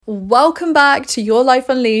Welcome back to Your Life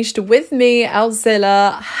Unleashed with me,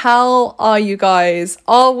 Elzilla. How are you guys?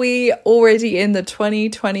 Are we already in the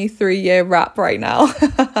 2023 year wrap right now?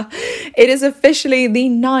 It is officially the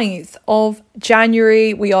 9th of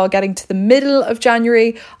January. We are getting to the middle of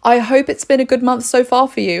January. I hope it's been a good month so far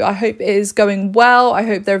for you. I hope it is going well. I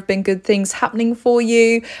hope there have been good things happening for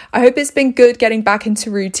you. I hope it's been good getting back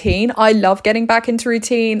into routine. I love getting back into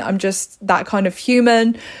routine. I'm just that kind of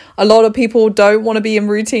human. A lot of people don't want to be in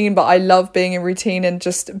routine, but I love being in routine and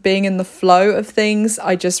just being in the flow of things.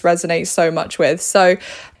 I just resonate so much with. So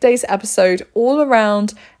today's episode all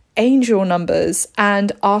around angel numbers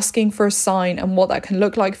and asking for a sign and what that can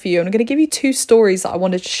look like for you. And I'm going to give you two stories that I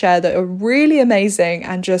wanted to share that are really amazing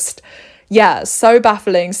and just, so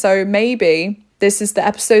baffling. So maybe this is the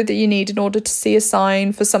episode that you need in order to see a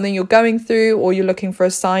sign for something you're going through, or you're looking for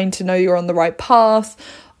a sign to know you're on the right path.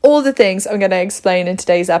 All the things I'm going to explain in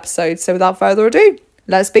today's episode. So without further ado,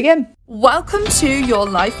 let's begin. Welcome to Your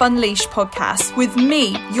Life Unleashed podcast with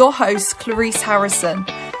me, your host, Clarice Harrison.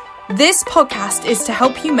 This podcast is to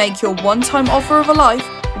help you make your one-time offer of a life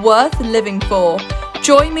worth living for.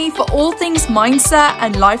 Join me for all things mindset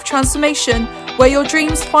and life transformation, where your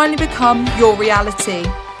dreams finally become your reality.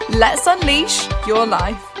 Let's unleash your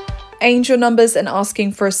life. Angel numbers and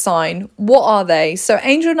asking for a sign. What are they? So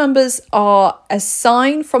angel numbers are a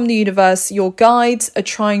sign from the universe. Your guides are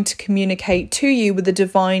trying to communicate to you with a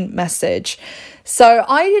divine message. So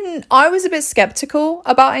I was a bit skeptical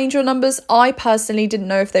about angel numbers. I personally didn't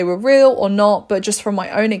know if they were real or not, but just from my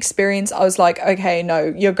own experience, I was like, okay, no,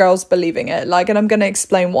 your girl's believing it. And I'm going to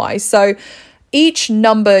explain why. So each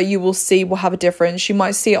number you will see will have a difference. You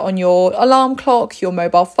might see it on your alarm clock, your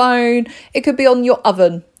mobile phone. It could be on your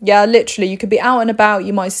oven. Yeah, literally, you could be out and about.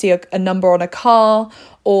 You might see a number on a car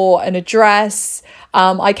or an address.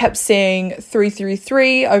 I kept seeing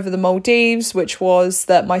 333 over the Maldives, which was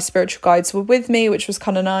that my spiritual guides were with me, which was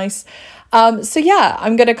kind of nice. I'm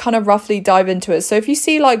going to kind of roughly dive into it. So if you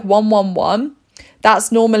see 111,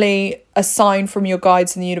 that's normally a sign from your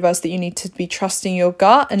guides in the universe that you need to be trusting your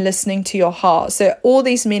gut and listening to your heart. So all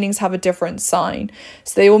these meanings have a different sign.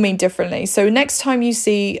 So they all mean differently. So next time you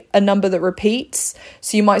see a number that repeats,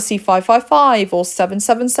 so you might see 555 or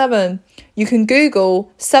 777, you can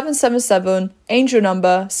Google 777 angel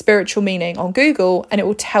number spiritual meaning on Google and it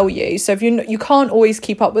will tell you. So if you can't always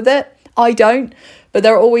keep up with it, I don't, but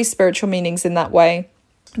there are always spiritual meanings in that way.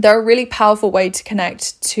 They're a really powerful way to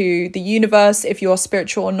connect to the universe if you're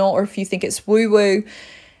spiritual or not, or if you think it's woo-woo.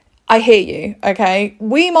 I hear you, okay?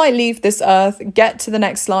 We might leave this earth, get to the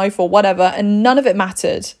next life or whatever, and none of it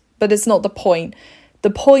mattered, but it's not the point. The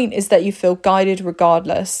point is that you feel guided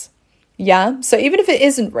regardless. Yeah? So even if it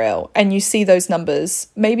isn't real and you see those numbers,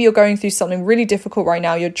 maybe you're going through something really difficult right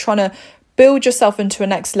now, you're trying to build yourself into a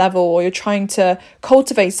next level, or you're trying to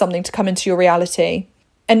cultivate something to come into your reality.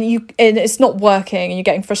 And it's not working and you're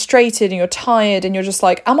getting frustrated and you're tired and you're just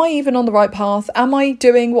like, am I even on the right path? Am I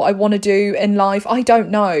doing what I want to do in life? I don't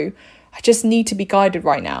know. I just need to be guided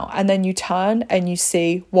right now. And then you turn and you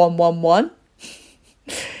see 111.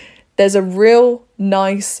 There's a real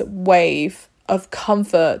nice wave of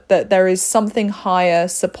comfort that there is something higher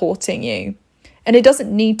supporting you. And it doesn't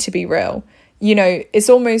need to be real. It's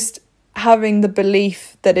almost having the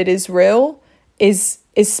belief that it is real is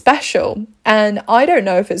special. And I don't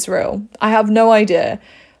know if it's real. I have no idea.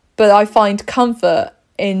 But I find comfort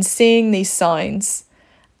in seeing these signs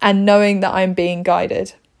and knowing that I'm being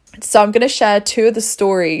guided. So I'm going to share two of the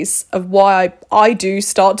stories of why I do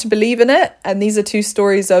start to believe in it. And these are two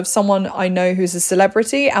stories of someone I know who's a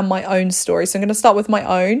celebrity and my own story. So I'm going to start with my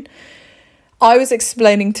own. I was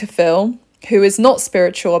explaining to Phil, who is not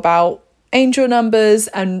spiritual, about angel numbers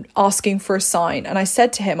and asking for a sign. And I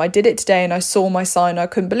said to him, I did it today and I saw my sign. I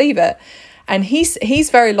couldn't believe it. And he's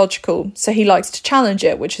very logical. So he likes to challenge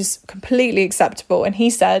it, which is completely acceptable. And he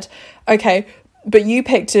said, okay, but you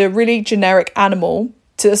picked a really generic animal.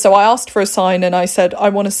 So I asked for a sign and I said, I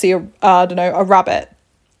want to see a rabbit.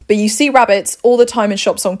 But you see rabbits all the time in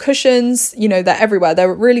shops on cushions. They're everywhere.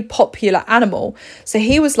 They're a really popular animal. So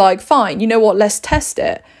he was like, fine, you know what? Let's test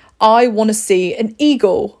it. I want to see an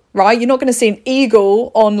eagle. Right? You're not going to see an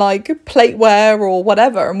eagle on plateware or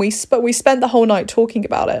whatever. And we spent the whole night talking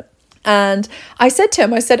about it. And I said to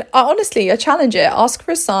him, honestly, I challenge it. Ask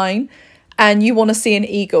for a sign and you want to see an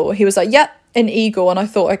eagle. He was like, yep, an eagle. And I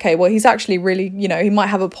thought, okay, well, he's actually really, he might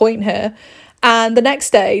have a point here. And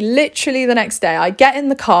literally the next day, I get in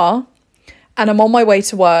the car and I'm on my way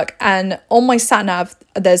to work. And on my sat nav,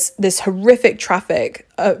 there's this horrific traffic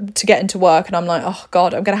to get into work. And I'm like, oh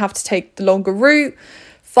God, I'm going to have to take the longer route.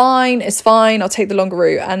 fine, it's fine, I'll take the longer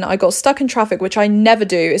route. And I got stuck in traffic, which I never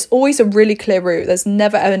do. It's always a really clear route. There's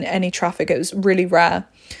never any traffic. It was really rare.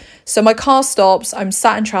 So my car stops, I'm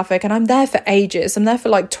sat in traffic, and I'm there for ages. I'm there for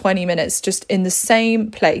like 20 minutes, just in the same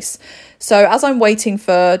place. So as I'm waiting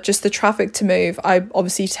for just the traffic to move, I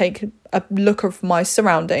obviously take a look of my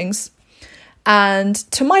surroundings. And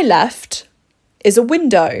to my left is a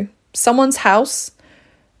window, someone's house,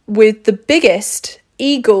 with the biggest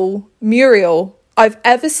eagle mural I've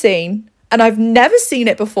ever seen, and I've never seen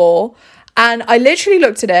it before. And I literally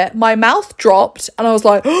looked at it, my mouth dropped, and I was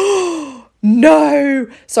like, oh no.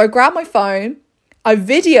 So I grabbed my phone, I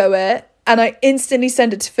video it, and I instantly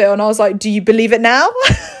sent it to Phil, and I was like, do you believe it now?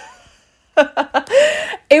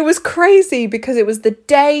 It was crazy because it was the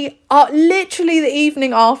day, literally the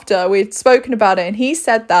evening after we'd spoken about it, and he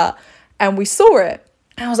said that, and we saw it.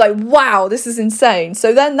 And I was like, wow, this is insane.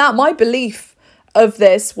 So then my belief of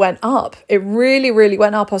this went up. It really, really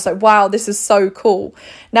went up. I was like, wow, this is so cool.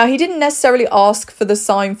 Now, he didn't necessarily ask for the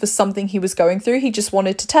sign for something he was going through. He just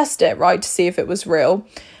wanted to test it, right? To see if it was real.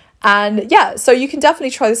 And yeah, so you can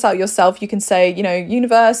definitely try this out yourself. You can say,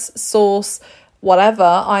 universe, source, whatever,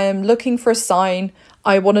 I am looking for a sign.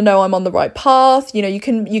 I want to know I'm on the right path. You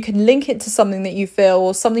can link it to something that you feel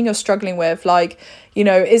or something you're struggling with. Like,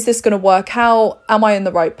 is this going to work out? Am I in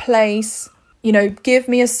the right place? Give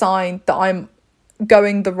me a sign that I'm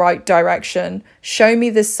going the right direction. Show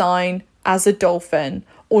me this sign as a dolphin,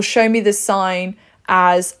 or show me this sign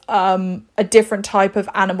as a different type of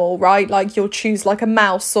animal, right? Like you'll choose like a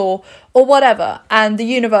mouse or whatever, and the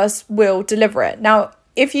universe will deliver it. Now,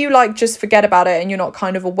 if you just forget about it and you're not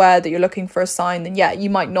kind of aware that you're looking for a sign, then yeah, you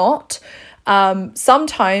might not.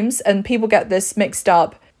 Sometimes, and people get this mixed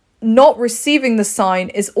up, not receiving the sign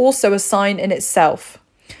is also a sign in itself.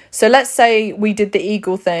 So let's say we did the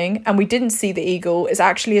eagle thing and we didn't see the eagle. It's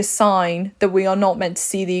actually a sign that we are not meant to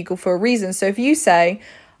see the eagle for a reason. So if you say,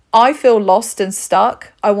 I feel lost and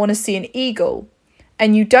stuck, I want to see an eagle,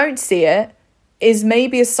 and you don't see it, is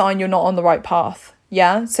maybe a sign you're not on the right path.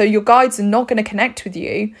 Yeah. So your guides are not going to connect with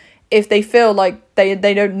you if they feel like they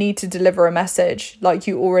don't need to deliver a message like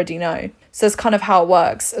you already know. So that's kind of how it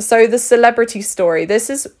works. So the celebrity story,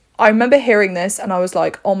 I remember hearing this and I was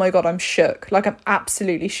like, oh my God, I'm shook. Like I'm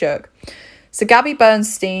absolutely shook. So Gabby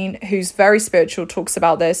Bernstein, who's very spiritual, talks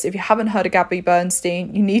about this. If you haven't heard of Gabby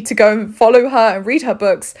Bernstein, you need to go and follow her and read her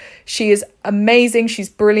books. She is amazing. She's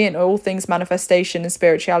brilliant at all things manifestation and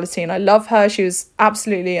spirituality. And I love her. She was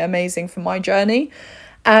absolutely amazing for my journey.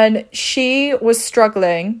 And she was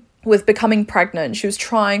struggling with becoming pregnant. She was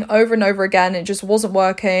trying over and over again. It just wasn't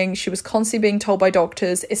working. She was constantly being told by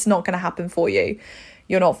doctors, it's not going to happen for you.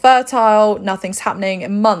 You're not fertile, nothing's happening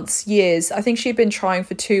in months, years. I think she'd been trying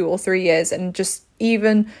for 2 or 3 years, and just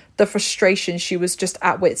even the frustration, she was just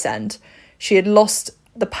at wit's end. She had lost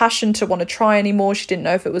the passion to want to try anymore. She didn't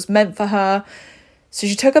know if it was meant for her. So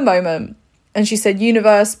she took a moment and she said,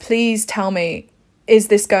 universe, please tell me, is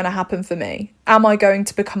this going to happen for me? Am I going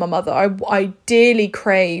to become a mother? I dearly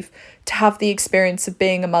crave to have the experience of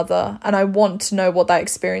being a mother, and I want to know what that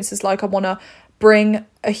experience is like. I want to bring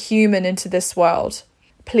a human into this world.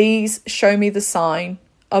 Please show me the sign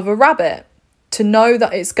of a rabbit to know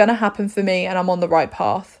that it's going to happen for me and I'm on the right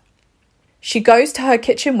path. She goes to her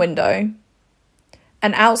kitchen window,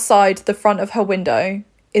 and outside the front of her window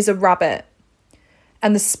is a rabbit.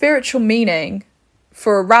 And the spiritual meaning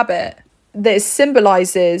for a rabbit, that it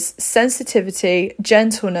symbolizes sensitivity,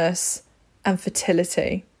 gentleness, and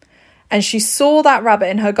fertility. And she saw that rabbit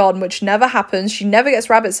in her garden, which never happens. She never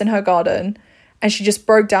gets rabbits in her garden. And she just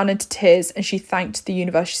broke down into tears and she thanked the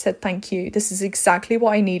universe. She said, thank you. This is exactly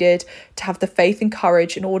what I needed to have the faith and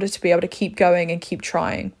courage in order to be able to keep going and keep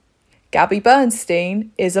trying. Gabby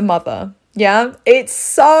Bernstein is a mother. Yeah, it's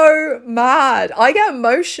so mad. I get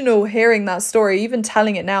emotional hearing that story. Even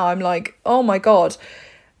telling it now, I'm like, oh my God.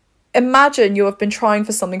 Imagine you have been trying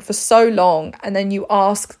for something for so long, and then you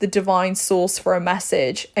ask the divine source for a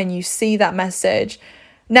message and you see that message.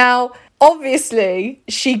 Now, obviously,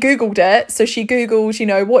 she Googled it. So she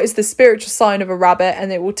Googled, what is the spiritual sign of a rabbit?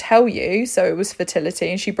 And it will tell you. So it was fertility,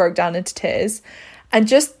 and she broke down into tears. And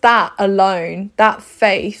just that alone, that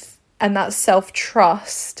faith and that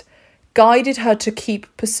self-trust guided her to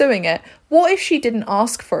keep pursuing it. What if she didn't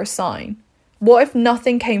ask for a sign? What if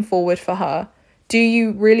nothing came forward for her? Do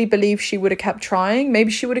you really believe she would have kept trying?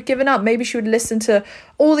 Maybe she would have given up. Maybe she would listen to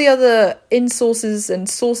all the other in-sources and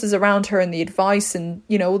sources around her and the advice and,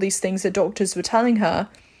 all these things that doctors were telling her.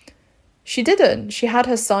 She didn't. She had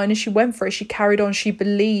her sign and she went for it. She carried on. She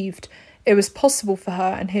believed it was possible for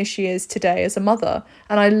her. And here she is today as a mother.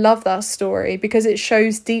 And I love that story because it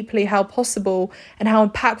shows deeply how possible and how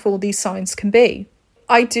impactful these signs can be.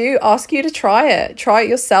 I do ask you to try it. Try it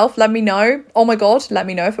yourself. Let me know. Oh my God, let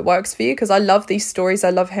me know if it works for you, because I love these stories. I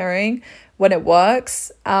love hearing when it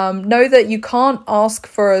works. Know that you can't ask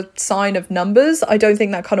for a sign of numbers. I don't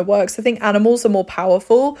think that kind of works. I think animals are more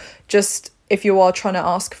powerful just if you are trying to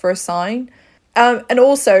ask for a sign. And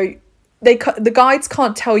also, the guides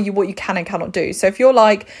can't tell you what you can and cannot do. So if you're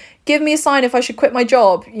like, give me a sign if I should quit my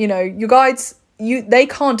job, your guides, they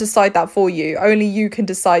can't decide that for you. Only you can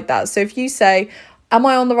decide that. So if you say, am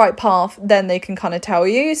I on the right path? Then they can kind of tell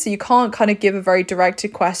you. So you can't kind of give a very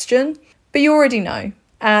directed question, but you already know.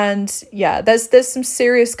 And yeah, there's some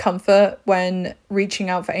serious comfort when reaching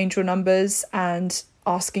out for angel numbers and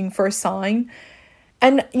asking for a sign.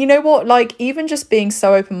 And you know what? Like, even just being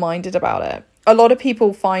so open-minded about it. A lot of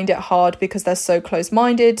people find it hard because they're so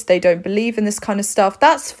close-minded. They don't believe in this kind of stuff.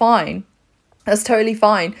 That's fine. That's totally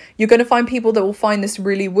fine. You're going to find people that will find this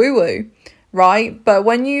really woo-woo, right? But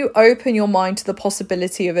when you open your mind to the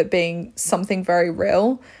possibility of it being something very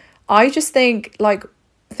real, I just think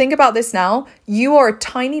about this now. You are a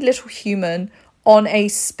tiny little human on a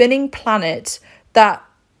spinning planet that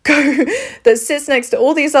sits next to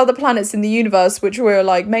all these other planets in the universe, which were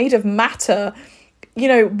like made of matter.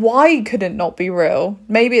 Why could it not be real?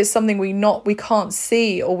 Maybe it's something we can't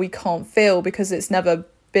see or we can't feel because it's never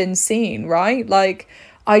been seen, right? Like,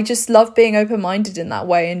 I just love being open-minded in that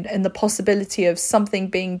way, and the possibility of something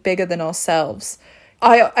being bigger than ourselves.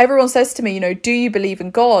 Everyone says to me, do you believe in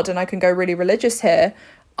God? And I can go really religious here.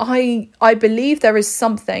 I believe there is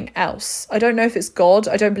something else. I don't know if it's God.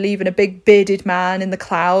 I don't believe in a big bearded man in the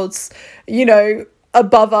clouds,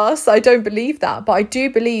 above us. I don't believe that, but I do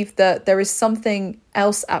believe that there is something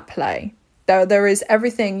else at play. There is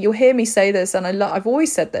everything. You'll hear me say this, and I've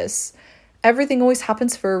always said this. Everything always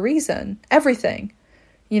happens for a reason. Everything.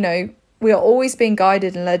 We are always being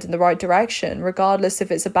guided and led in the right direction, regardless if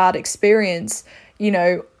it's a bad experience.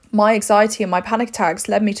 My anxiety and my panic attacks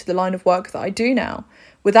led me to the line of work that I do now.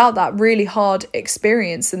 Without that really hard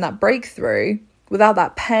experience and that breakthrough, without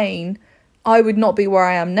that pain, I would not be where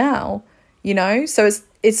I am now. So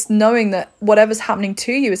it's knowing that whatever's happening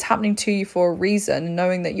to you is happening to you for a reason, and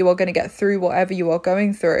knowing that you are going to get through whatever you are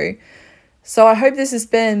going through. So I hope this has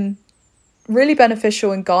been really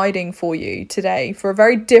beneficial and guiding for you today, for a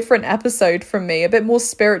very different episode from me, a bit more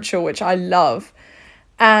spiritual, which I love.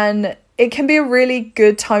 And it can be a really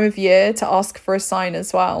good time of year to ask for a sign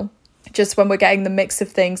as well. Just when we're getting the mix of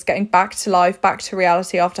things, getting back to life, back to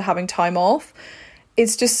reality after having time off.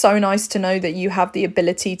 It's just so nice to know that you have the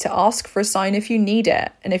ability to ask for a sign if you need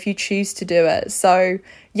it and if you choose to do it. So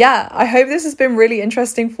yeah, I hope this has been really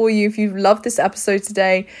interesting for you. If you've loved this episode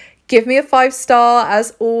today, give me a 5-star.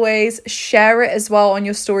 As always, share it as well on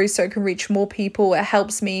your stories so it can reach more people. It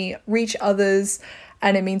helps me reach others,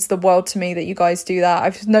 and it means the world to me that you guys do that.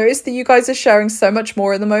 I've noticed that you guys are sharing so much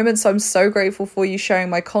more at the moment, so I'm so grateful for you sharing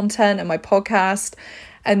my content and my podcast.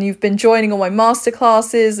 And you've been joining all my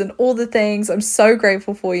masterclasses and all the things. I'm so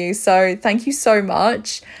grateful for you. So thank you so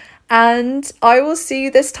much. And I will see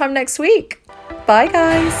you this time next week. Bye,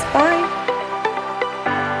 guys. Bye.